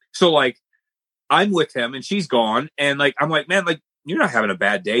 So like I'm with him and she's gone, and like I'm like, man, like you're not having a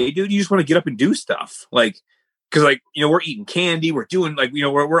bad day, dude. You just want to get up and do stuff, like because like, you know, we're eating candy, we're doing like, you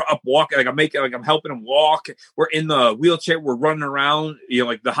know, we're up walking, like I'm helping him walk, we're in the wheelchair, we're running around, you know,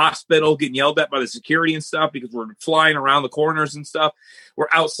 like the hospital, getting yelled at by the security and stuff because we're flying around the corners and stuff. We're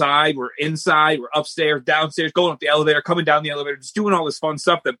outside, we're inside, we're upstairs, downstairs, going up the elevator, coming down the elevator, just doing all this fun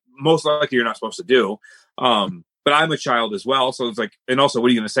stuff that most likely you're not supposed to do. But I'm a child as well, so it's like, and also, what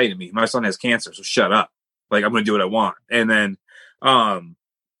are you going to say to me? My son has cancer, so shut up. Like I'm going to do what I want. And then,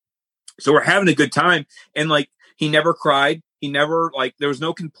 so we're having a good time, and like he never cried. He never, like, there was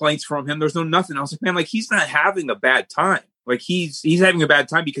no complaints from him. There's no nothing. I was like, man, like he's not having a bad time. Like he's having a bad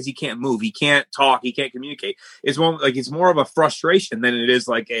time because he can't move, he can't talk, he can't communicate. It's more of a frustration than it is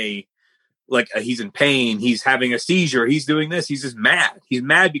he's in pain, he's having a seizure, he's doing this. He's just mad. He's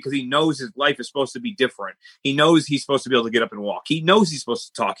mad because he knows his life is supposed to be different. He knows he's supposed to be able to get up and walk. He knows he's supposed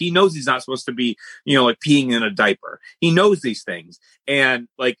to talk. He knows he's not supposed to be, you know, like peeing in a diaper. He knows these things. And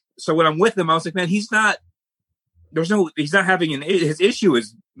like, so when I'm with him, I was like, man, he's not having his issue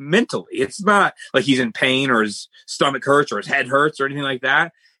is mentally. It's not like he's in pain or his stomach hurts or his head hurts or anything like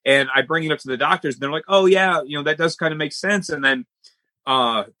that. And I bring it up to the doctors, and they're like, oh yeah, you know, that does kind of make sense. And then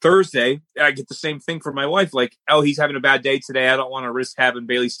Thursday, I get the same thing from my wife, like, oh, he's having a bad day today, I don't want to risk having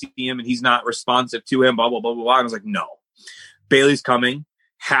Bailey see him and he's not responsive to him, blah blah blah blah blah. And I was like, no, Bailey's coming,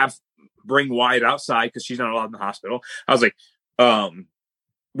 bring Wyatt outside because she's not allowed in the hospital. I was like,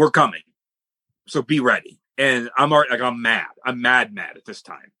 we're coming, so be ready. And I'm already like, I'm mad at this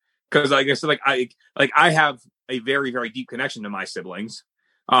time, because like I said, I have a very, very deep connection to my siblings.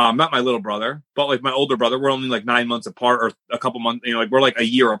 Not my little brother, but like my older brother. We're only like 9 months apart, or a couple months, you know, like we're like a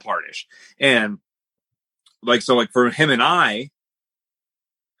year apartish. And like, so like for him and I,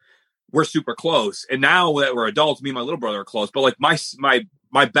 we're super close. And now that we're adults, me and my little brother are close. But like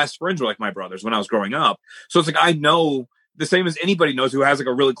my best friends were like my brothers when I was growing up. So it's like, I know the same as anybody knows who has like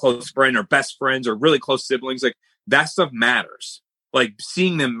a really close friend or best friends or really close siblings. Like that stuff matters. Like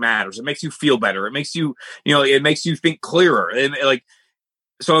seeing them matters. It makes you feel better. It makes you, you know, it makes you think clearer. And like,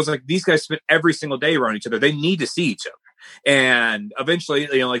 So I was like, these guys spend every single day around each other. They need to see each other. And eventually,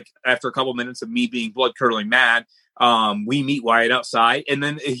 like after a couple minutes of me being blood curdling mad, we meet Wyatt outside, and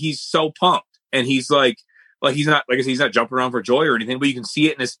then he's so pumped, and he's like he's not, like I said, he's not jumping around for joy or anything, but you can see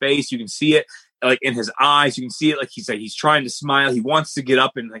it in his face. You can see it like in his eyes. You can see it like he's trying to smile. He wants to get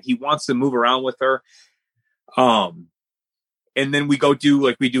up and like he wants to move around with her. And then we do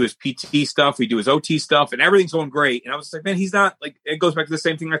his PT stuff, we do his OT stuff, and everything's going great. And I was like, man, he's not like, it goes back to the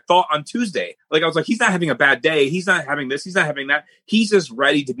same thing I thought on Tuesday. Like, I was like, he's not having a bad day. He's not having this. He's not having that. He's just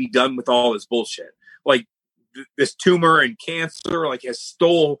ready to be done with all this bullshit. Like this tumor and cancer, like has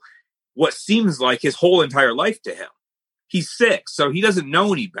stole what seems like his whole entire life to him. He's sick. So he doesn't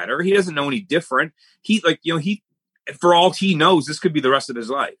know any better. He doesn't know any different. He for all he knows, this could be the rest of his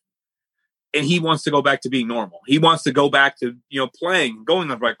life. And he wants to go back to being normal. He wants to go back to, playing, going on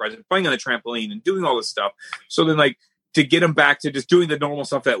the bike rides, and playing on the trampoline and doing all this stuff. So then, like, to get him back to just doing the normal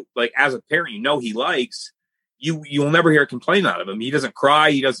stuff that, like, as a parent, he likes, you'll never hear a complaint out of him. He doesn't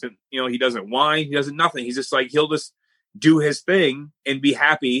cry. He doesn't, he doesn't whine. He doesn't nothing. He's just like, he'll just do his thing and be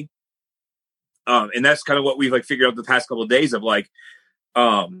happy. And that's kind of what we've, like, figured out the past couple of days of, like,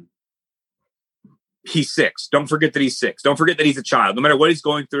 he's 6. Don't forget that he's 6. Don't forget that he's a child. No matter what he's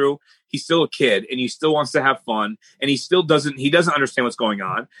going through, he's still a kid, and he still wants to have fun, and he doesn't understand what's going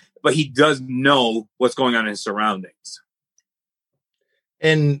on, but he does know what's going on in his surroundings.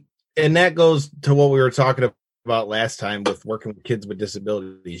 And that goes to what we were talking about last time with working with kids with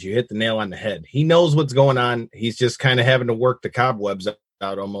disabilities. You hit the nail on the head. He knows what's going on. He's just kind of having to work the cobwebs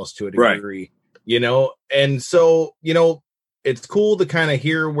out almost to a degree, and so, it's cool to kind of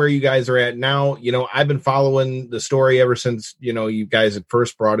hear where you guys are at now. I've been following the story ever since, you guys had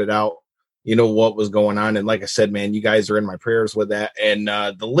first brought it out, what was going on. And like I said, man, you guys are in my prayers with that. And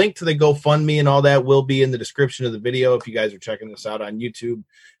the link to the GoFundMe and all that will be in the description of the video if you guys are checking this out on YouTube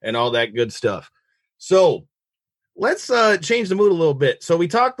and all that good stuff. So let's change the mood a little bit. So we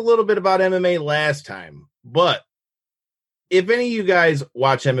talked a little bit about MMA last time, but if any of you guys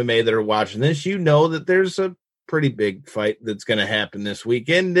watch MMA that are watching this, that there's a pretty big fight that's going to happen this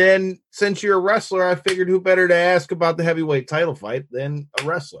weekend. And since you're a wrestler, I figured who better to ask about the heavyweight title fight than a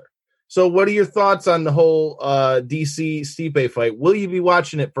wrestler. So what are your thoughts on the whole DC Stipe fight? Will you be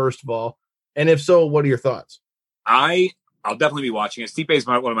watching it, first of all? And if so, what are your thoughts? I'll definitely be watching it. Stipe is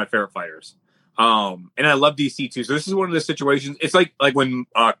one of my favorite fighters. And I love DC too. So this is one of the situations. It's like when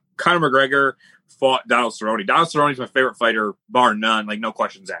Conor McGregor fought Donald Cerrone. Donald Cerrone is my favorite fighter, bar none, like no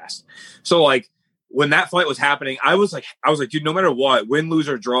questions asked. So like, when that fight was happening, I was like, dude, no matter what, win, lose,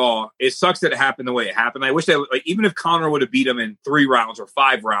 or draw, it sucks that it happened the way it happened. I wish that, like, even if Conor would have beat him in 3 rounds or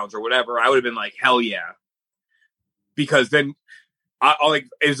 5 rounds or whatever, I would have been like, hell yeah. Because then,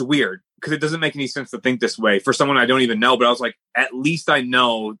 it's weird because it doesn't make any sense to think this way for someone I don't even know. But I was like, at least I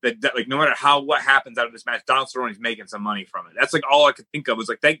know that like, no matter what happens out of this match, Donald Cerrone's making some money from it. That's like all I could think of was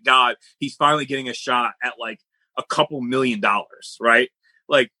like, thank God he's finally getting a shot at like a couple $1 million, right?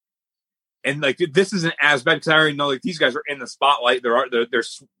 Like. And like this isn't as bad because I already know like these guys are in the spotlight.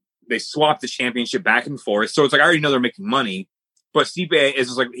 They swap the championship back and forth, so it's like I already know they're making money. But Stipe is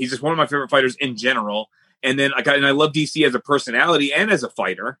just like he's just one of my favorite fighters in general. And then I love DC as a personality and as a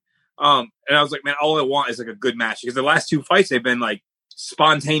fighter. And I was like, man, all I want is like a good match because the last 2 fights they've been like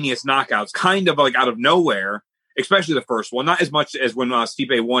spontaneous knockouts, kind of like out of nowhere. Especially the first one, not as much as when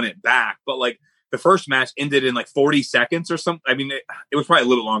Stipe won it back, but like. The first match ended in like 40 seconds or something. I mean, it was probably a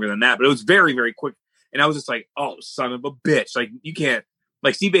little longer than that, but it was very, very quick. And I was just like, oh, son of a bitch. Like, you can't,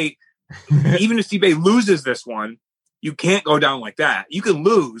 like, Stipe, even if Stipe loses this one, you can't go down like that. You can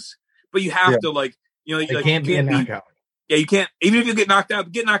lose, but you have to, like, it can't be a knockout. You can't, even if you get knocked out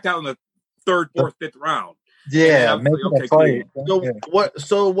in the 3rd, 4th, 5th round. Yeah, make it a fight. Cool.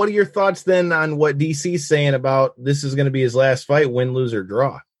 So what are your thoughts then on what DC's saying about this is going to be his last fight, win, lose, or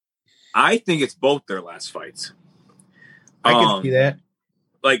draw? I think it's both their last fights. I can see that.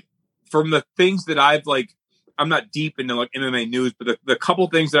 Like from the things that I've like, I'm not deep into like MMA news, but the couple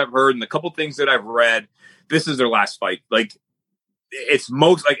things that I've heard and the couple things that I've read, this is their last fight. Like it's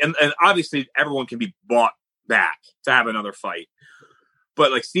most like, and obviously everyone can be bought back to have another fight,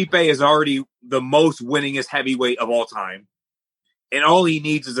 but like Stipe is already the most winningest heavyweight of all time. And all he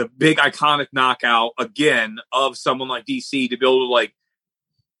needs is a big iconic knockout again of someone like DC to be able to like,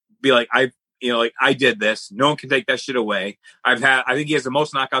 be like, I did this. No one can take that shit away. I think he has the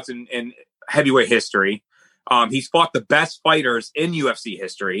most knockouts in heavyweight history. He's fought the best fighters in UFC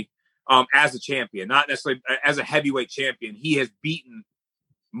history as a champion, not necessarily as a heavyweight champion. He has beaten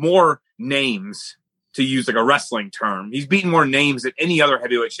more names, to use like a wrestling term. He's beaten more names than any other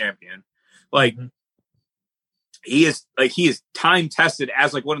heavyweight champion. Like, he is time tested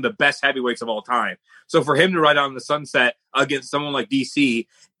as like one of the best heavyweights of all time. So for him to ride on the sunset against someone like DC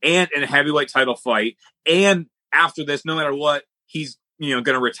and in a heavyweight title fight, and after this, no matter what, he's going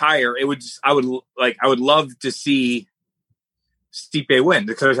to retire. I would love to see Stipe win,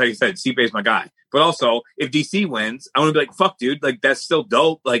 because like I said, Stipe is my guy. But also, if DC wins, I want to be like, fuck, dude, like that's still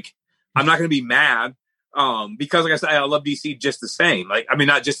dope. Like I'm not going to be mad. Because like I said, I love DC just the same. Like, I mean,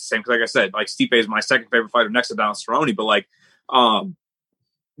 not just the same, because like I said, like Stipe is my second favorite fighter next to Donald Cerrone. But like,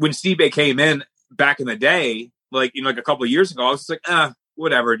 when Stipe came in back in the day, like, like a couple of years ago, I was just like,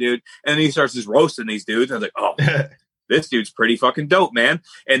 whatever, dude. And then he starts just roasting these dudes. And I was like, oh, this dude's pretty fucking dope, man.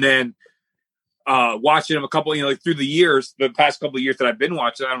 And then watching him a couple, like through the past couple of years that I've been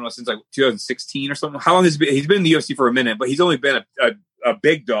watching, I don't know, since like 2016 or something. How long has he's been in the UFC for a minute, but he's only been a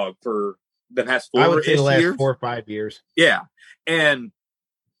big dog for the past 4 I would say the last years. 4 or 5 years. Yeah. And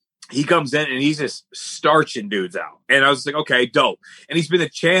he comes in and he's just starching dudes out. And I was like, okay, dope. And he's been the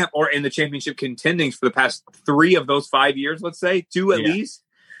champ or in the championship contendings for the past 3 of those 5 years, let's say 2 at least.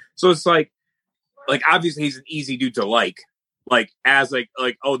 So it's like obviously he's an easy dude to like as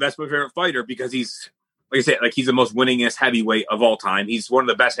oh, that's my favorite fighter, because he's, like I said, like he's the most winningest heavyweight of all time. He's one of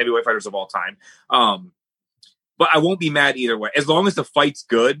the best heavyweight fighters of all time. But I won't be mad either way. As long as the fight's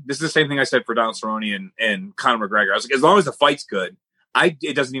good. This is the same thing I said for Donald Cerrone and Conor McGregor. I was like, as long as the fight's good,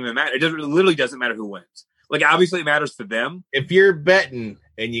 it doesn't even matter. It literally doesn't matter who wins. Like, obviously it matters to them. If you're betting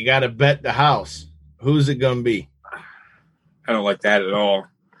and you got to bet the house, who's it going to be? I don't like that at all.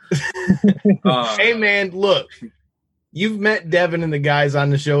 Hey, man, look. You've met Devin and the guys on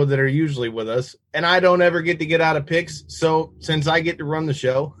the show that are usually with us, and I don't ever get to get out of picks. So since I get to run the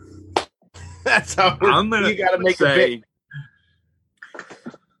show, that's how you got to make a pick.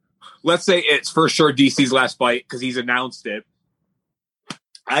 Let's say it's for sure DC's last fight, because he's announced it.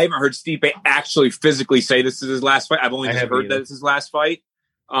 I haven't heard Stipe actually physically say this is his last fight. I've only just heard that it's his last fight.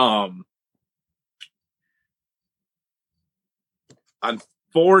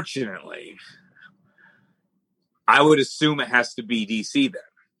 Unfortunately, I would assume it has to be DC then.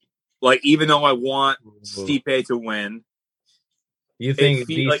 Like, even though I want Stipe to win, you think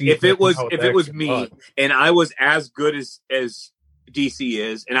if it was me and I was as good as DC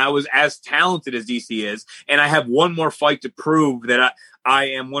is, and I was as talented as DC is, and I have one more fight to prove that I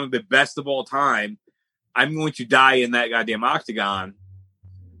am one of the best of all time, I'm going to die in that goddamn octagon.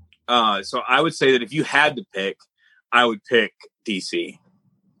 So I would say that if you had to pick, I would pick DC.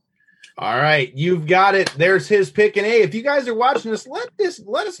 All right, you've got it. There's his pick. And hey, if you guys are watching this,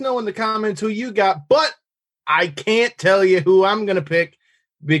 let us know in the comments who you got. But I can't tell you who I'm going to pick,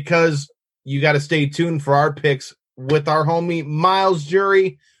 because you got to stay tuned for our picks with our homie Miles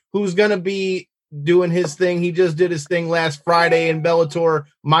Jury, who's going to be doing his thing. He just did his thing last Friday in Bellator.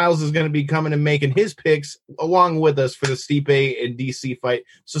 Miles is going to be coming and making his picks along with us for the Stipe and DC fight.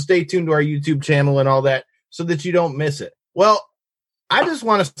 So stay tuned to our YouTube channel and all that so that you don't miss it. Well, I just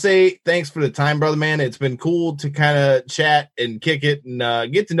want to say thanks for the time, brother, man. It's been cool to kind of chat and kick it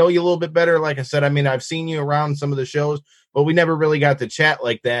and get to know you a little bit better. Like I said, I mean, I've seen you around some of the shows, but we never really got to chat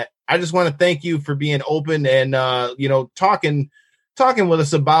like that. I just want to thank you for being open and, talking with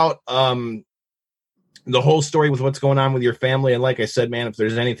us about the whole story with what's going on with your family. And like I said, man, if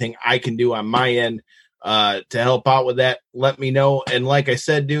there's anything I can do on my end to help out with that, let me know. And like I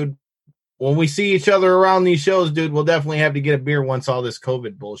said, dude, when we see each other around these shows, dude, we'll definitely have to get a beer once all this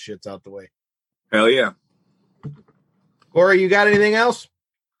COVID bullshit's out the way. Hell yeah. Corey, you got anything else?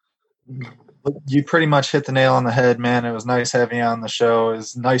 You pretty much hit the nail on the head, man. It was nice having you on the show. It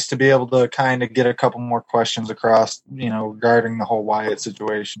was nice to be able to kind of get a couple more questions across, regarding the whole Wyatt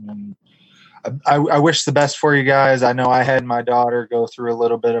situation. And I wish the best for you guys. I know I had my daughter go through a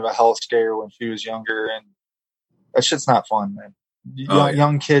little bit of a health scare when she was younger, and that shit's not fun, man.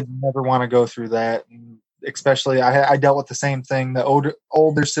 Young kids never want to go through that. And especially, I dealt with the same thing. The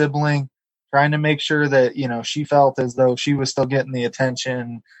older sibling, trying to make sure that, she felt as though she was still getting the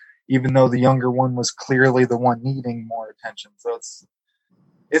attention, even though the younger one was clearly the one needing more attention. So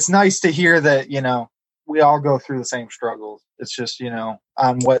it's nice to hear that, we all go through the same struggles. It's just,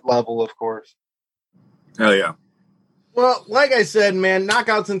 on what level, of course. Hell yeah. Well, like I said, man,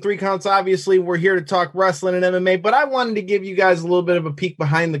 knockouts and 3 counts, obviously, we're here to talk wrestling and MMA, but I wanted to give you guys a little bit of a peek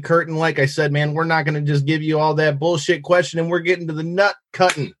behind the curtain. Like I said, man, we're not going to just give you all that bullshit question, and we're getting to the nut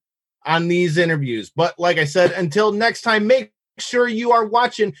cutting on these interviews. But like I said, until next time, make sure you are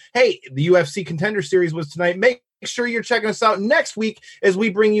watching. Hey, the UFC Contender Series was tonight. Make sure you're checking us out next week as we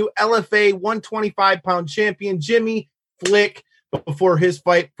bring you LFA 125-pound champion Jimmy Flick before his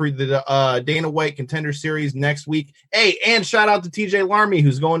fight for the Dana White Contender Series next week. Hey, and shout out to TJ Larmy,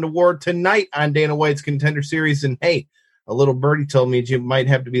 who's going to war tonight on Dana White's Contender Series. And hey, a little birdie told me you might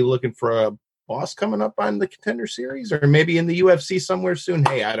have to be looking for a boss coming up on the Contender Series, or maybe in the UFC somewhere soon.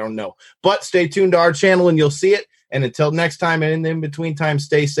 Hey, I don't know. But stay tuned to our channel and you'll see it. And until next time, and in the in-between time,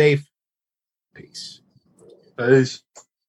 stay safe. Peace. Peace.